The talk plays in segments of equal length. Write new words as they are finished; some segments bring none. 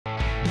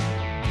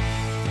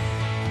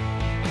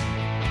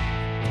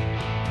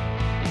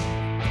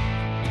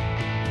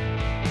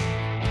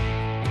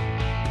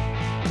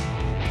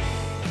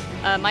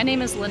My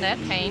name is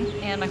Lynnette Payne,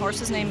 and my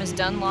horse's name is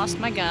Done Lost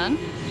My Gun.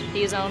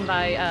 He is owned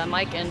by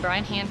Mike and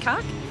Brian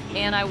Hancock,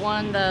 and I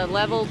won the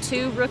Level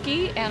 2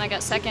 Rookie, and I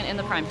got second in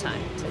the prime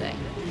time today.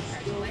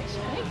 Congratulations.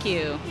 Thank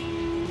you.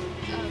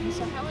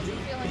 So how is it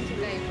feeling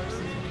today versus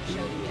what you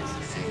showed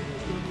yesterday?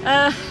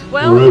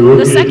 Well,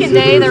 the second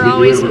day they're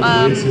always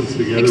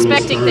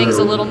expecting things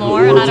a little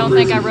more, and I don't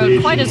think I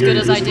rode quite as good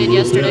as I did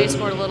yesterday,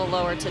 scored a little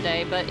lower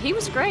today, but he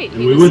was great.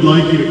 He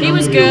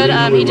was good.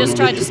 He just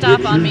tried to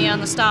stop on me on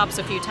the stops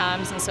a few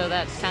times, and so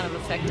that kind of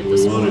affected the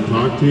score.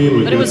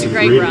 But it was a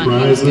great run.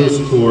 He was good.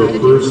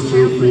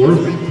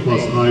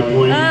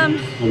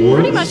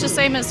 Pretty much the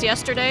same as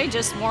yesterday,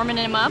 just warming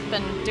him up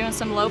and doing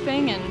some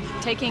loping and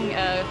taking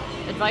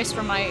advice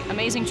from my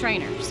amazing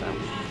trainer. So.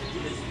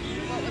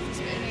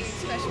 Any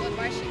special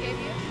advice she gave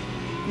you?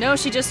 No,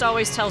 she just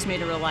always tells me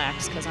to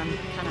relax because I'm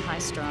kind of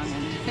high-strung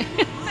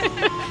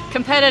and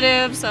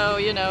competitive, so,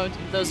 you know,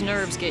 those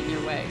nerves get in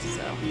your way.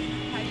 So.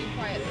 How do you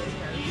quiet those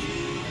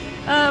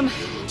nerves?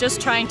 Just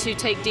trying to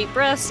take deep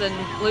breaths and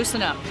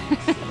loosen up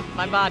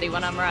my body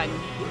when I'm riding.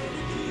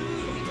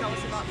 Can you tell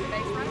us about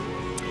today's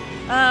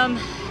run?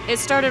 It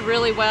started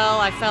really well.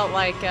 I felt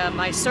like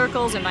my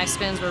circles and my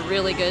spins were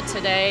really good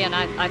today, and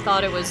I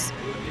thought it was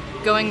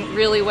going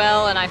really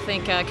well, and I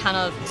think kind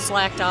of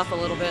slacked off a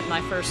little bit.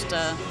 My first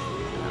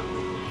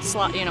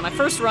my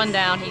first run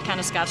down, he kind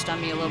of scotched on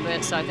me a little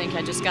bit, so I think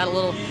I just got a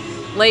little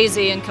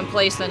lazy and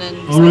complacent and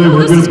said, oh,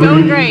 this is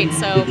going great.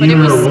 So, but it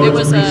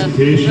was a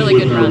really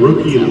good run.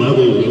 Do you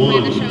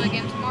plan to show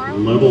again tomorrow?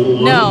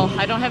 No,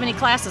 I don't have any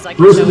classes I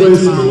can show in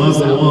tomorrow.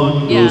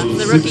 So, yeah,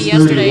 the rookie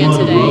yesterday and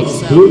today.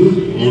 So.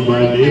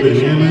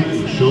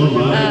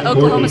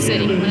 Oklahoma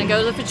City. I'm going to go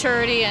to the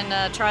Futurity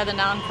and try the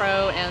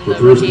non-pro and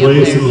the rookie up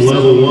there. First place in the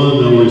level 1,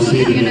 they'll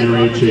receive an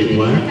NRHA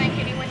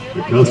plaque.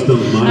 The custom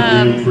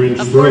Montana French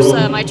of course,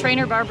 my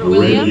trainer Barbara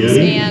Williams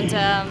and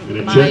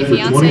my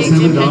fiance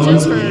Jim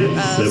Hedges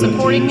for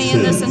supporting me in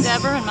this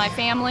endeavor, and my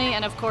family,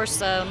 and of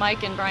course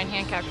Mike and Brian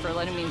Hancock for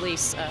letting me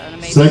lease an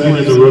amazing Second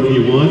horse. in the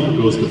rookie 1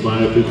 goes to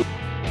 550.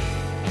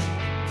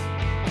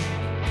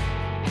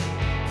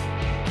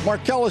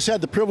 Markel has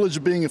had the privilege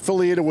of being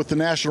affiliated with the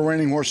National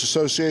Reining Horse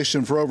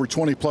Association for over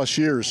 20 plus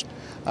years.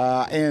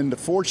 And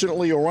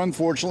fortunately or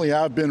unfortunately,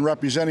 I've been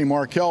representing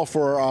Markel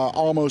for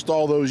almost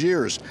all those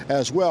years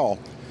as well.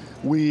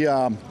 We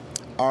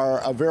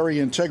are a very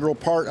integral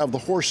part of the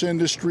horse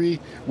industry.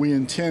 We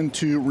intend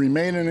to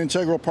remain an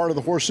integral part of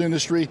the horse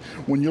industry.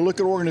 When you look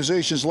at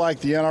organizations like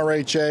the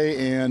NRHA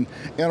and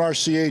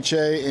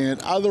NRCHA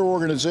and other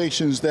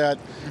organizations that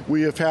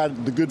we have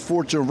had the good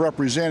fortune of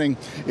representing,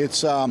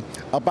 it's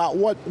about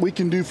what we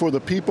can do for the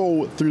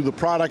people through the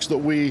products that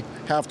we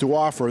have to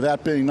offer,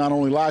 that being not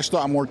only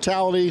livestock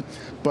mortality,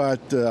 but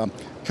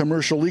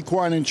commercial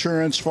equine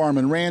insurance, farm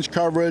and ranch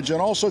coverage,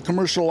 and also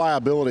commercial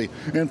liability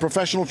and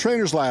professional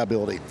trainers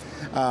liability.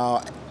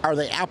 Are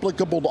they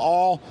applicable to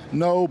all?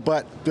 No,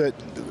 but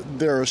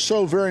there are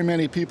so very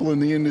many people in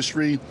the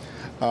industry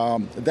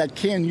that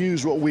can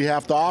use what we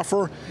have to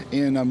offer,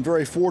 and I'm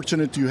very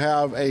fortunate to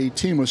have a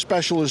team of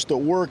specialists that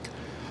work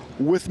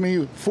with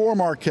me for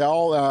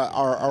Markel,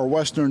 our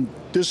Western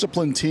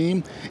discipline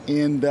team,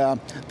 and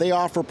they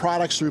offer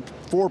products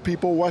for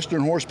people,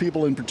 Western horse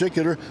people in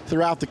particular,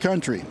 throughout the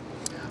country.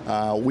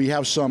 We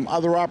have some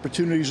other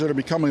opportunities that are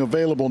becoming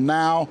available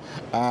now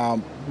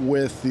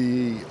with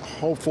the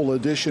hopeful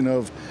addition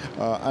of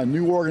a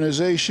new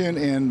organization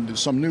and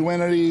some new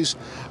entities,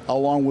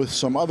 along with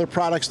some other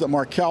products that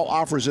Markel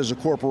offers as a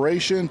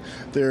corporation.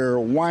 Their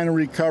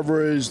winery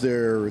coverage,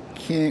 their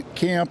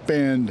camp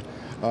and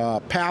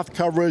path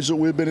coverage that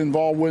we've been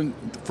involved with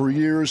for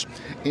years.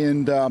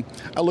 And I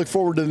look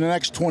forward to the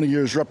next 20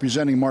 years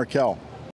representing Markel.